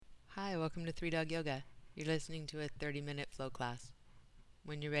welcome to Three Dog Yoga. You're listening to a 30-minute flow class.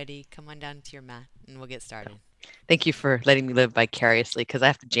 When you're ready, come on down to your mat and we'll get started. Thank you for letting me live vicariously because I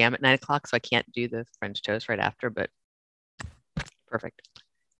have to jam at 9 o'clock, so I can't do the French toast right after, but perfect.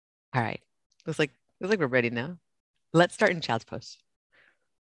 All right. Looks like we're ready now. Let's start in child's pose.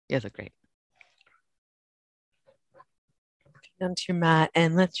 Yes, look great. Down to your mat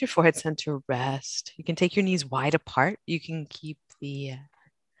and let your forehead center rest. You can take your knees wide apart. You can keep the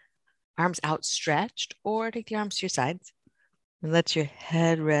arms outstretched or take the arms to your sides. And let your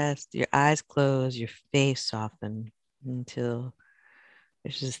head rest, your eyes close, your face soften until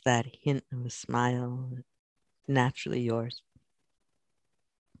there's just that hint of a smile, naturally yours.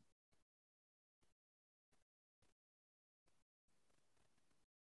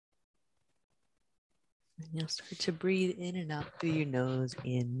 And you'll start to breathe in and out through your nose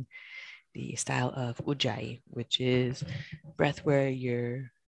in the style of Ujjayi, which is breath where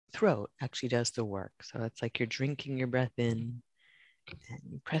your throat actually does the work. So it's like you're drinking your breath in and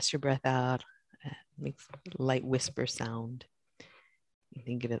you press your breath out. It makes a light whisper sound. You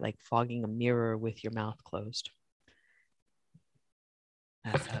think of it like fogging a mirror with your mouth closed.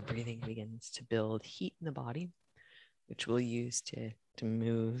 That's how breathing begins to build heat in the body, which we'll use to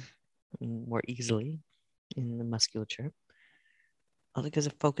move more easily in the musculature. Also gives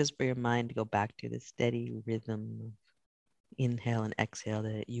a focus for your mind to go back to the steady rhythm of inhale and exhale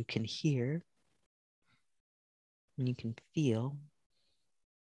that you can hear and you can feel.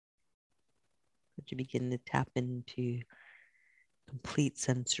 That you begin to tap into complete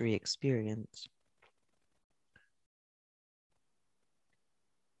sensory experience.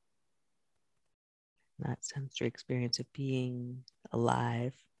 That sensory experience of being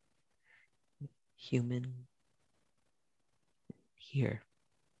alive, human, here.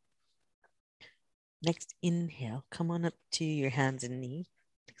 Next, inhale. Come on up to your hands and knees.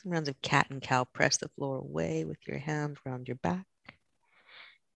 Take some rounds of cat and cow. Press the floor away with your hands around your back.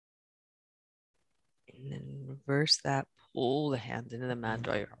 And then reverse that. Pull the hands into the mat.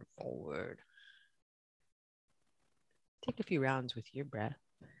 Draw your arm forward. Take a few rounds with your breath.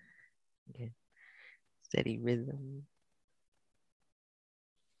 Again, steady rhythm.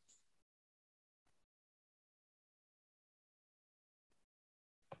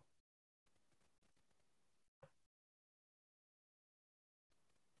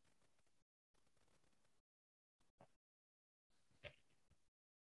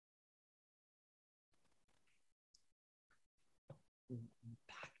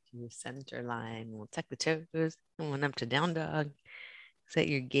 Back to your center line. We'll tuck the toes. Come on up to down dog. Set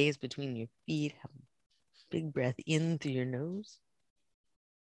your gaze between your feet. Have a big breath in through your nose.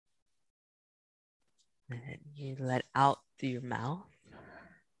 And you let out through your mouth.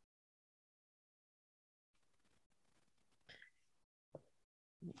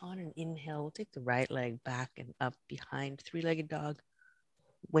 On an inhale, we'll take the right leg back and up behind three-legged dog.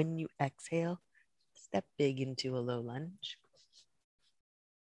 When you exhale, step big into a low lunge.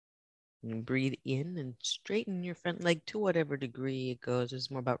 And breathe in and straighten your front leg to whatever degree it goes. It's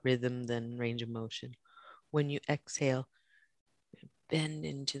more about rhythm than range of motion. When you exhale, bend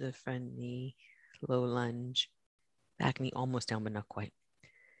into the front knee, low lunge, back knee almost down, but not quite.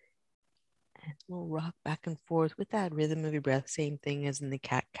 And we'll rock back and forth with that rhythm of your breath. Same thing as in the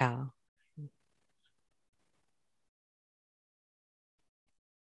cat-cow.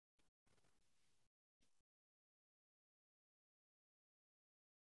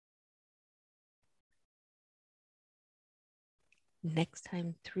 Next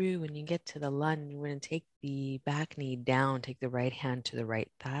time through, when you get to the lunge, we're going to take the back knee down, take the right hand to the right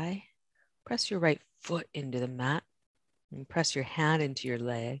thigh, press your right foot into the mat, and press your hand into your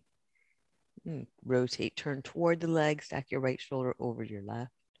leg. And rotate, turn toward the leg, stack your right shoulder over your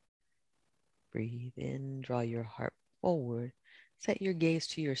left. Breathe in, draw your heart forward. Set your gaze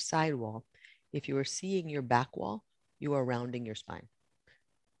to your side wall. If you are seeing your back wall, you are rounding your spine.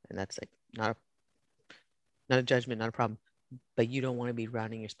 And that's like not a judgment, not a problem. But you don't want to be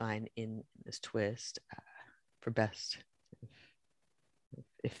rounding your spine in this twist for best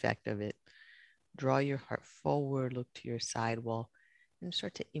effect of it. Draw your heart forward, look to your side wall, and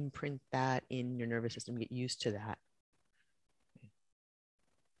start to imprint that in your nervous system. Get used to that.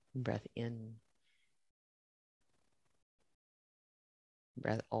 Breath in.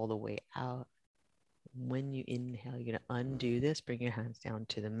 Breath all the way out. When you inhale, you're going to undo this. Bring your hands down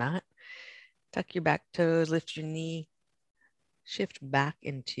to the mat. Tuck your back toes, lift your knee. Shift back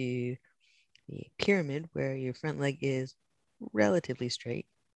into the pyramid where your front leg is relatively straight.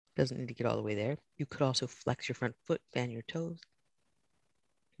 Doesn't need to get all the way there. You could also flex your front foot, fan your toes.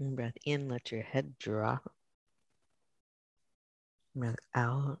 And breath in, let your head drop. Breath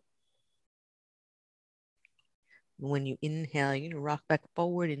out. When you inhale, you're going to rock back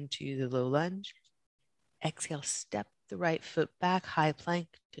forward into the low lunge. Exhale, step the right foot back, high plank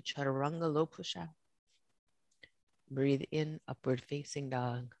to chaturanga, low push out. Breathe in, upward facing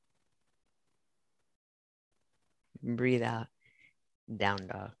dog. Breathe out, down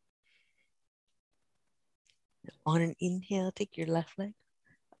dog. On an inhale, take your left leg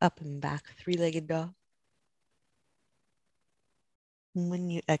up and back, three-legged dog. When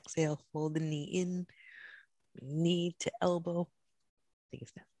you exhale, fold the knee in, knee to elbow. Take a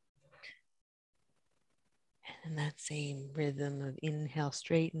step. And that same rhythm of inhale,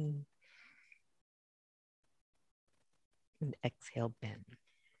 straighten, and exhale, bend.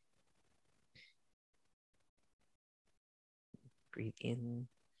 Breathe in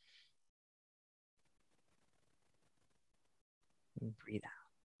and breathe out.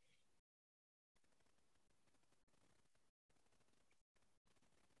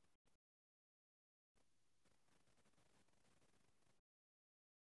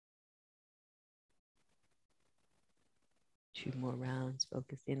 Two more rounds,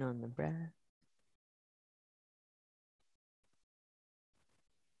 focus in on the breath.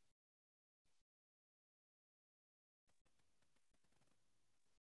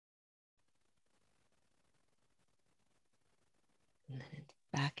 And then it's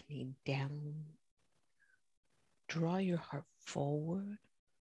back knee down. Draw your heart forward.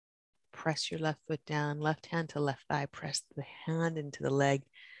 Press your left foot down, left hand to left thigh. Press the hand into the leg.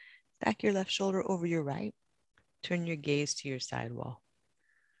 Stack your left shoulder over your right. Turn your gaze to your side wall.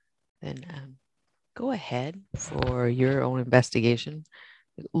 Then go ahead for your own investigation.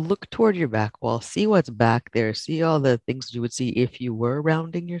 Look toward your back wall. See what's back there. See all the things you would see if you were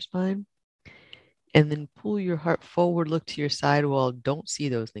rounding your spine. And then pull your heart forward. Look to your side wall. Don't see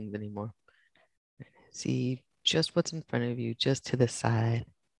those things anymore. See just what's in front of you, just to the side.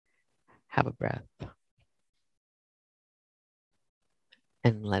 Have a breath.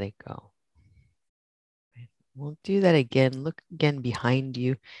 And let it go. We'll do that again. Look again behind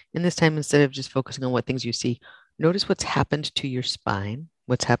you. And this time, instead of just focusing on what things you see, notice what's happened to your spine,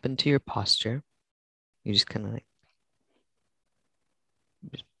 what's happened to your posture. You just kind of like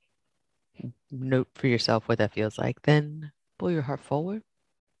just note for yourself what that feels like. Then pull your heart forward,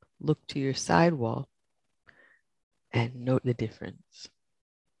 look to your side wall, and note the difference.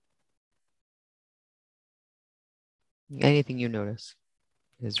 Anything you notice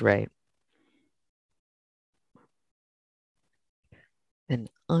is right. Then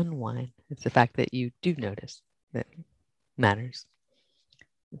unwind. It's the fact that you do notice that matters.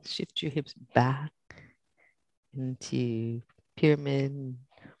 Shift your hips back into pyramid.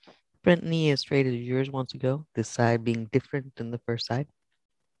 Front knee as straight as yours wants to go. This side being different than the first side.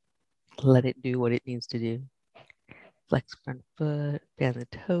 Let it do what it needs to do. Flex front foot, bend the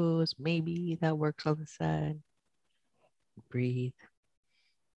toes. Maybe that works on the side. Breathe.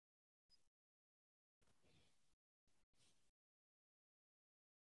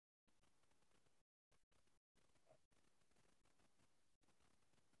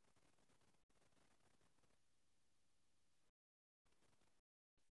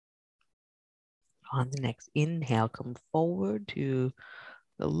 On the next inhale, come forward to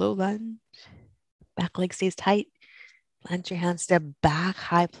the low lunge. Back leg stays tight. Plant your hands, step back,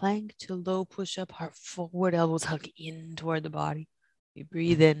 high plank to low push up, heart forward, elbows hug in toward the body. You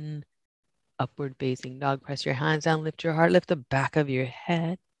breathe in, upward facing dog. Press your hands down, lift your heart, lift the back of your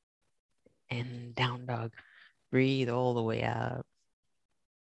head, and down dog. Breathe all the way out.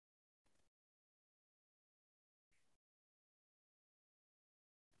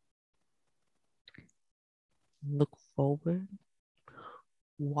 Look forward.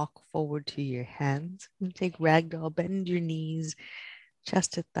 Walk forward to your hands. And take ragdoll. Bend your knees,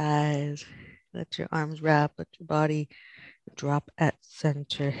 chest to thighs. Let your arms wrap. Let your body drop at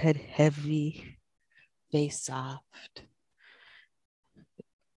center. Head heavy. Face soft.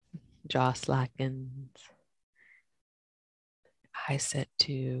 Jaw slackens. Eyes set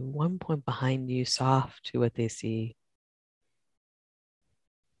to one point behind you, soft to what they see.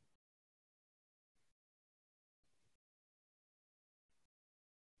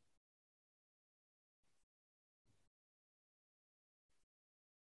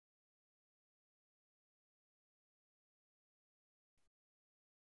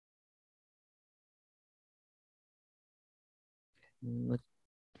 Look,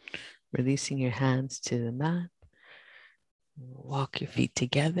 releasing your hands to the mat. Walk your feet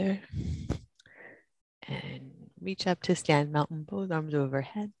together and reach up to stand mountain pose, arms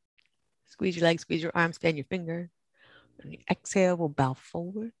overhead. Squeeze your legs, squeeze your arms, bend your finger. And you exhale, we'll bow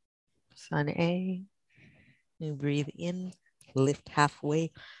forward. Sun A. And breathe in, lift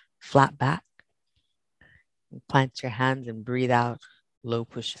halfway, flat back. Plant your hands and breathe out, low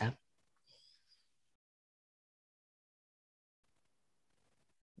push-up.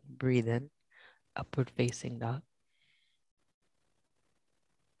 Breathe in, upward facing dog.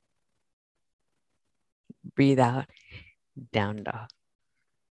 Breathe out, down dog.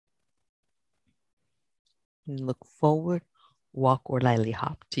 And look forward, walk or lightly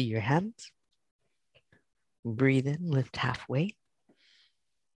hop to your hands. Breathe in, lift halfway.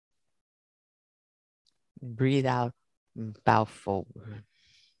 Breathe out, bow forward.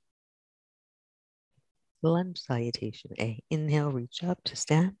 Lunge salutation A. Inhale, reach up to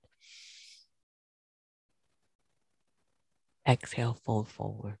stand. Exhale, fold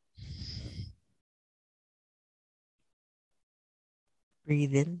forward.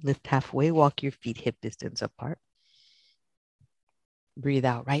 Breathe in, lift halfway, walk your feet hip distance apart. Breathe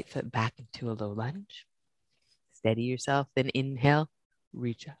out, right foot back into a low lunge. Steady yourself, then inhale,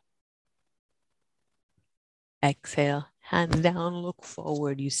 reach up. Exhale, hands down, look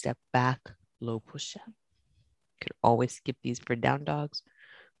forward, you step back, low push-up. Could always skip these for down dogs.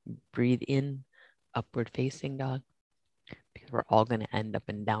 Breathe in, upward facing dog, because we're all going to end up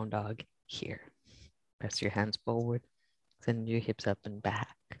in down dog here. Press your hands forward, send your hips up and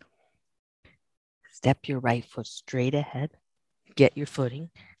back. Step your right foot straight ahead, get your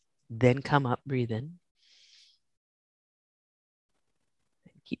footing, then come up, breathe in.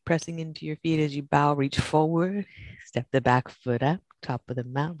 Keep pressing into your feet as you bow, reach forward, step the back foot up, top of the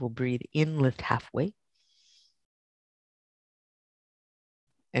mat. We'll breathe in, lift halfway.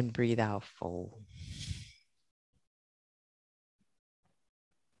 And breathe out, fold.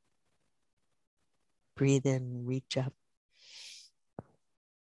 Breathe in, reach up.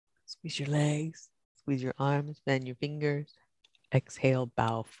 Squeeze your legs, squeeze your arms, bend your fingers. Exhale,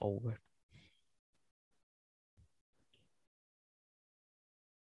 bow forward.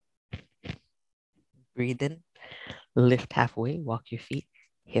 Breathe in, lift halfway, walk your feet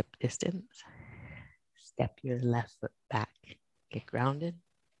hip distance. Step your left foot back, get grounded.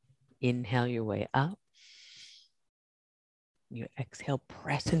 Inhale your way up. You exhale,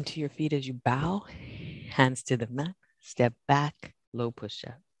 press into your feet as you bow. Hands to the mat, step back, low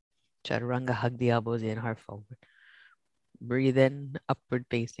push-up. Chaturanga, hug the elbows in, heart forward. Breathe in, upward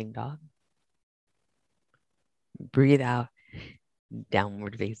facing dog. Breathe out,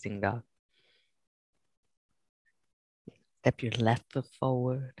 downward facing dog. Step your left foot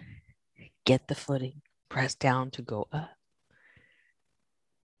forward. Get the footing. Press down to go up.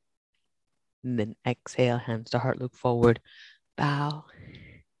 And then exhale, hands to heart, look forward. Bow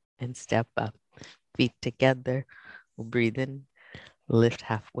and step up. Feet together. We'll breathe in, lift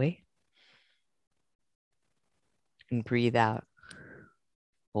halfway. And breathe out,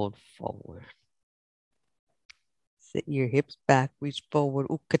 fold forward. Sit your hips back, reach forward,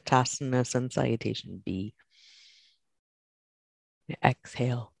 Utkatasana, Sun Salutation B.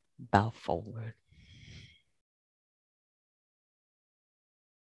 Exhale, bow forward.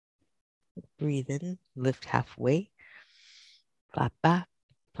 Breathe in, lift halfway, flat back,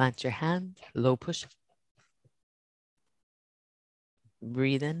 plant your hands, low push.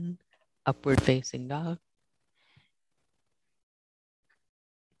 Breathe in, upward facing dog.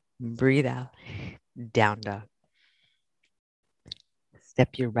 Breathe out, down dog.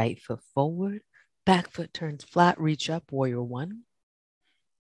 Step your right foot forward, back foot turns flat, reach up, warrior one.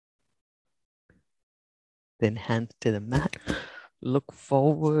 Then hands to the mat, look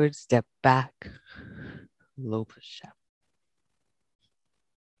forward, step back, low push up.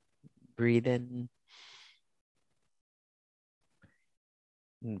 Breathe in,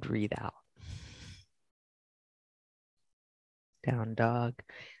 and breathe out. Down dog,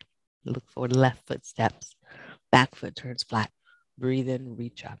 look forward, left foot steps, back foot turns flat. Breathe in,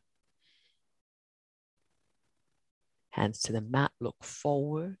 reach up. Hands to the mat, look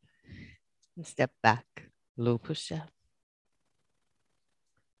forward, and step back, low push up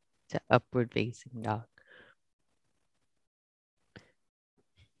to upward facing dog.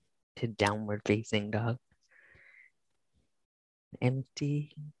 To downward facing dog.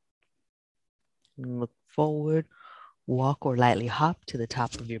 Empty. Look forward. Walk or lightly hop to the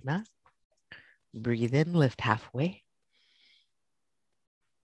top of your mat. Breathe in, lift halfway.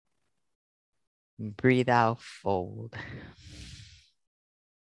 Breathe out, fold.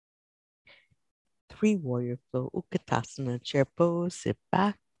 3 warrior flow, Utkatasana, chair pose, sit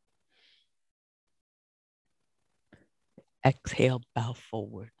back. Exhale, bow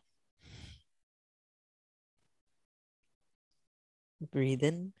forward. Breathe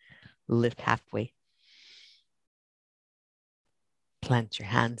in, lift halfway. Plant your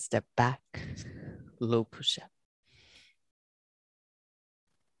hands, step back, low push up.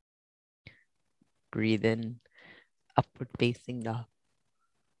 Breathe in, upward facing dog.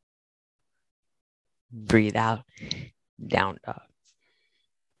 Breathe out, down dog.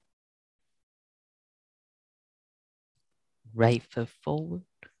 Right foot forward,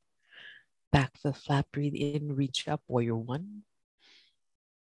 back foot flat. Breathe in, reach up, warrior one.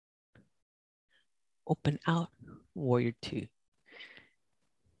 Open out, warrior two.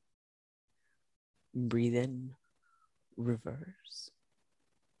 Breathe in, reverse.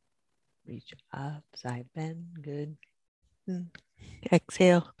 Reach up, side bend, good.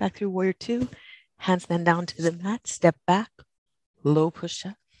 Exhale, back through warrior two. Hands then down to the mat, step back, low push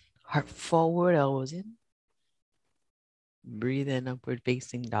up, heart forward, elbows in. Breathe in, upward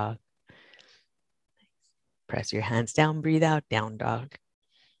facing dog. Press your hands down, breathe out, down dog.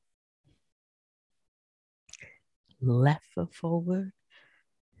 Left foot forward,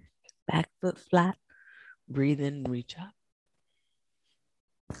 back foot flat. Breathe in, reach up.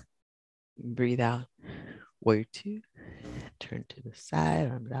 Breathe out, warrior two. Turn to the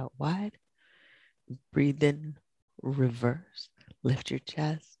side, arms out wide. Breathe in, reverse. Lift your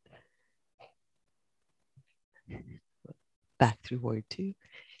chest. Back through warrior two.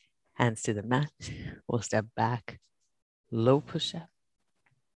 Hands to the mat. We'll step back. Low push up.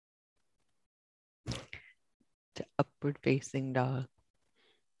 To upward facing dog.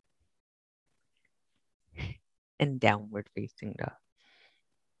 And downward facing dog.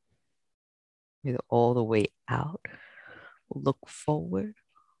 Breathe all the way out. Look forward.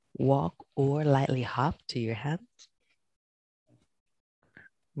 Walk or lightly hop to your hands.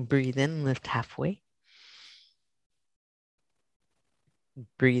 Breathe in, lift halfway.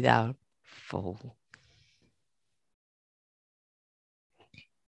 Breathe out, fold.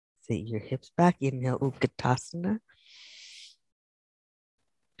 Sit your hips back. Inhale, Utkatasana.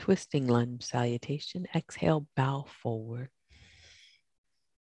 Twisting lunge salutation. Exhale, bow forward.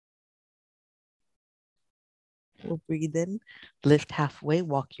 We'll breathe in, lift halfway,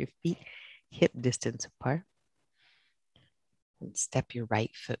 walk your feet hip distance apart. And step your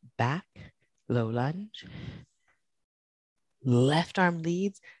right foot back, low lunge. Left arm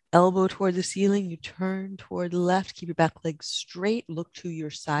leads, elbow toward the ceiling. You turn toward the left, keep your back leg straight. Look to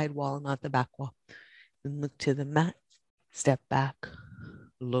your side wall, not the back wall. And look to the mat, step back,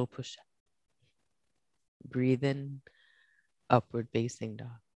 low push up. Breathe in, upward facing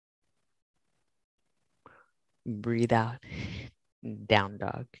dog. Breathe out, down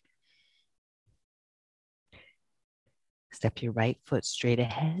dog. Step your right foot straight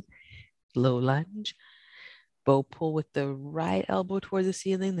ahead, low lunge. Bow pull with the right elbow toward the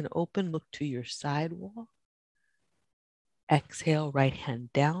ceiling, then open, look to your side wall. Exhale, right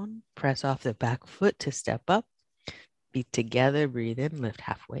hand down, press off the back foot to step up. Feet together, breathe in, lift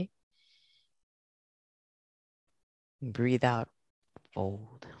halfway. Breathe out,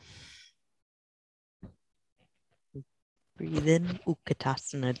 fold. Breathe in,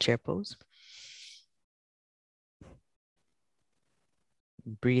 Utkatasana, chair pose.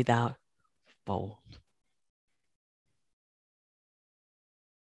 Breathe out, fold.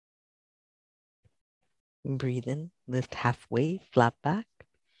 Breathe in, lift halfway, flat back.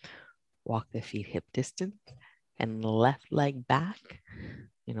 Walk the feet hip distance and left leg back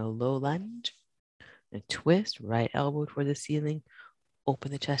in a low lunge. And twist, right elbow toward the ceiling.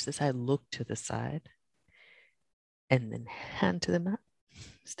 Open the chest to the side, look to the side. And then hand to the mat.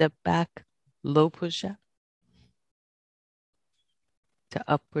 Step back, low push up to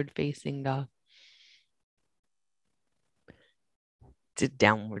upward facing dog. To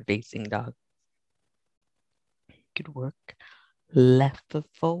downward facing dog. Good work. Left foot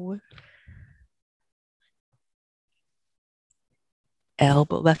forward.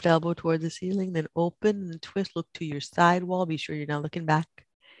 Left elbow toward the ceiling, then open and twist, look to your side wall. Be sure you're not looking back.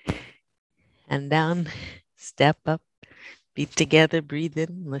 And down, step up, feet together, breathe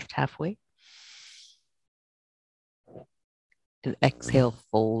in, lift halfway. And exhale,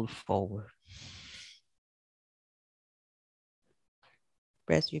 fold forward.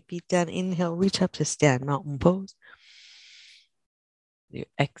 Press your feet down, inhale, reach up to stand, mountain pose. Your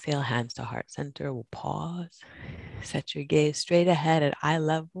exhale, hands to heart center. We'll pause. Set your gaze straight ahead at eye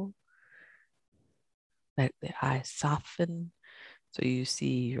level. Let the eyes soften so you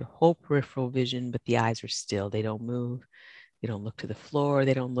see your whole peripheral vision, but the eyes are still. They don't move. They don't look to the floor.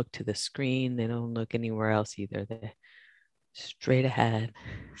 They don't look to the screen. They don't look anywhere else either. They're straight ahead,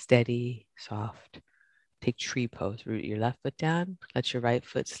 steady, soft. Take tree pose. Root your left foot down. Let your right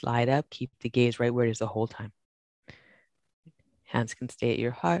foot slide up. Keep the gaze right where it is the whole time. Hands can stay at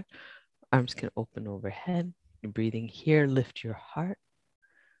your heart. Arms can open overhead. You're breathing here. Lift your heart.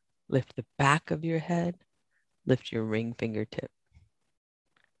 Lift the back of your head. Lift your ring fingertip.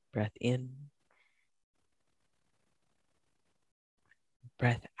 Breath in.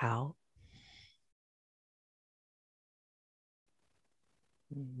 Breath out.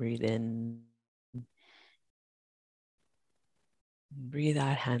 Breathe in. Breathe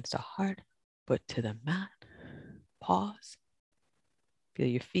out, hands to heart. Foot to the mat. Pause. Feel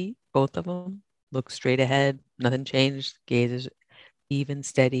your feet, both of them. Look straight ahead. Nothing changed. Gaze is even,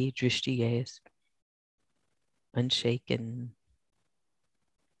 steady, drishti gaze. Unshaken.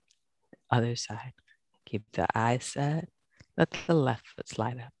 Other side. Keep the eyes set. Let the left foot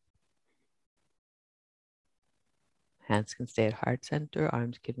slide up. Hands can stay at heart center.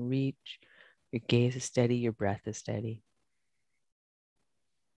 Arms can reach. Your gaze is steady. Your breath is steady.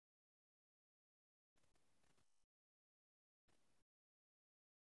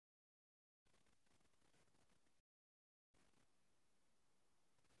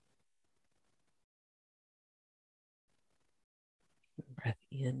 Breath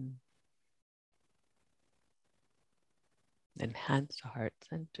in. Then hands to heart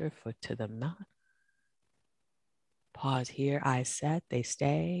center. Foot to the mat. Pause here. Eyes set. They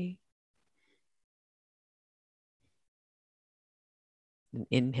stay. And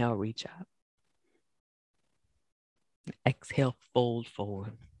inhale, reach up. Exhale, fold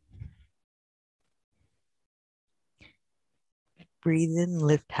forward. Breathe in,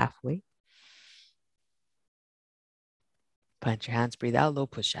 lift halfway. Plant your hands, breathe out, low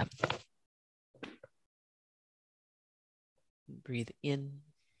push up. Breathe in.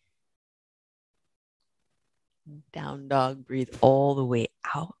 Down dog, breathe all the way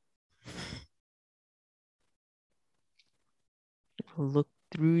out. Look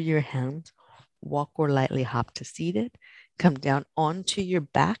through your hands. Walk or lightly hop to seated. Come down onto your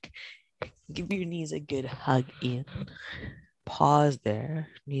back. Give your knees a good hug in. Pause there,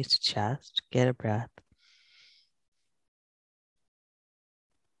 knees to chest. Get a breath.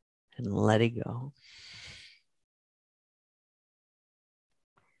 And let it go.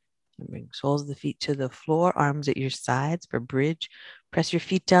 And bring soles of the feet to the floor, arms at your sides for bridge. Press your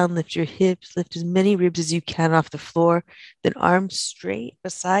feet down, lift your hips, lift as many ribs as you can off the floor. Then arms straight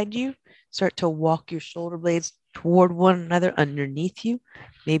beside you. Start to walk your shoulder blades toward one another underneath you.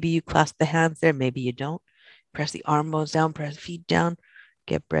 Maybe you clasp the hands there, maybe you don't. Press the arm bones down, press feet down.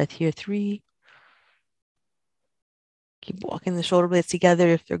 Get breath here, 3. Keep walking the shoulder blades together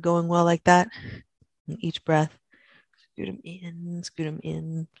if they're going well like that. And each breath, scoot them in, scoot them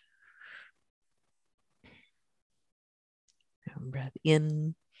in. And breath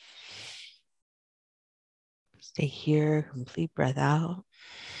in. Stay here, complete breath out.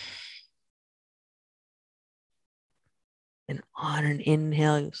 And on an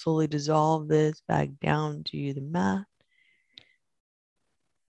inhale, you slowly dissolve this back down to the mat.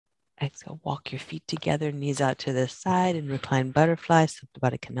 Exhale, walk your feet together, knees out to the side, and recline butterfly, Supta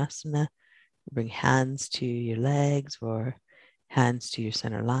Baddha Konasana. Bring hands to your legs or hands to your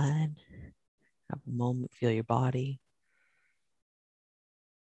center line. Have a moment, feel your body.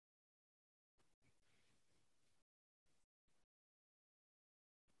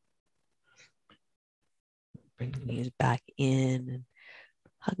 Bring the knees back in and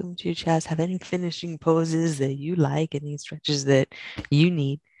hug them to your chest. Have any finishing poses that you like, any stretches that you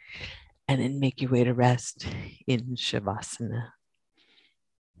need, and then make your way to rest in Shavasana.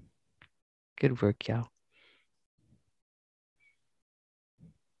 Good work, y'all.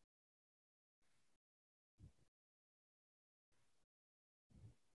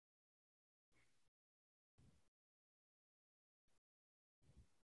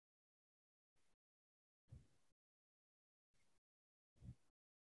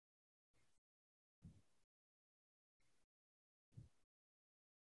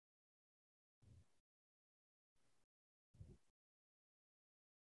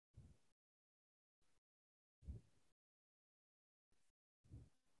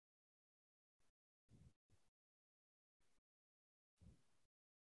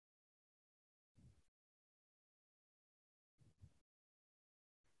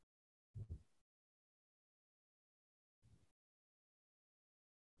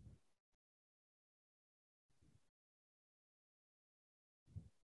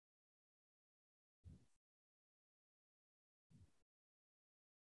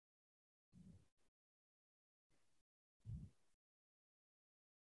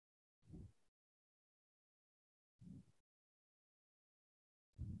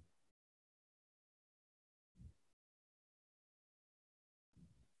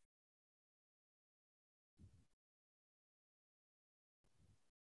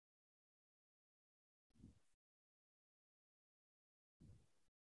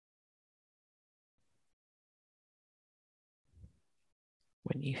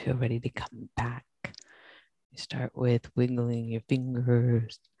 When you feel ready to come back You start with wiggling your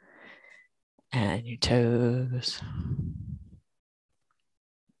fingers and your toes.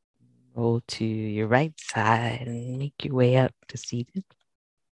 Roll to your right side and make your way up to seated.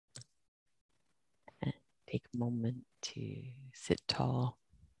 And take a moment to sit tall,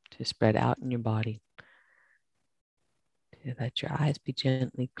 to spread out in your body. To let your eyes be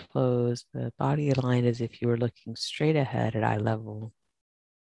gently closed, the body aligned as if you were looking straight ahead at eye level.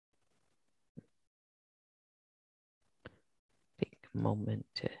 Take a moment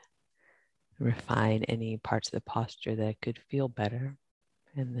to refine any parts of the posture that could feel better,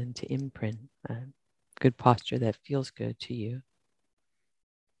 and then to imprint a good posture that feels good to you.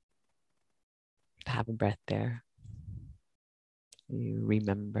 Have a breath there. You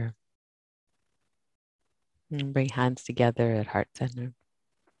remember. And bring hands together at heart center.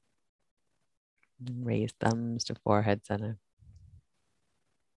 And raise thumbs to forehead center.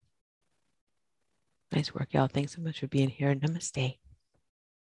 Nice work, y'all. Thanks so much for being here. Namaste.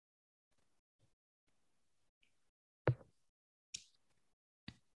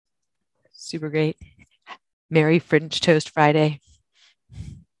 Super great. Merry French Toast Friday.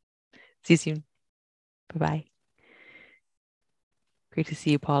 See you soon. Bye-bye. Great to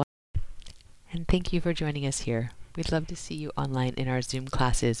see you, Paula. And thank you for joining us here. We'd love to see you online in our Zoom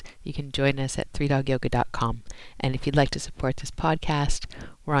classes. You can join us at 3dogyoga.com. And if you'd like to support this podcast,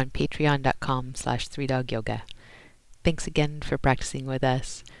 we're on patreon.com/3dogyoga. Thanks again for practicing with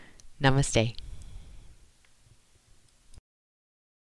us. Namaste.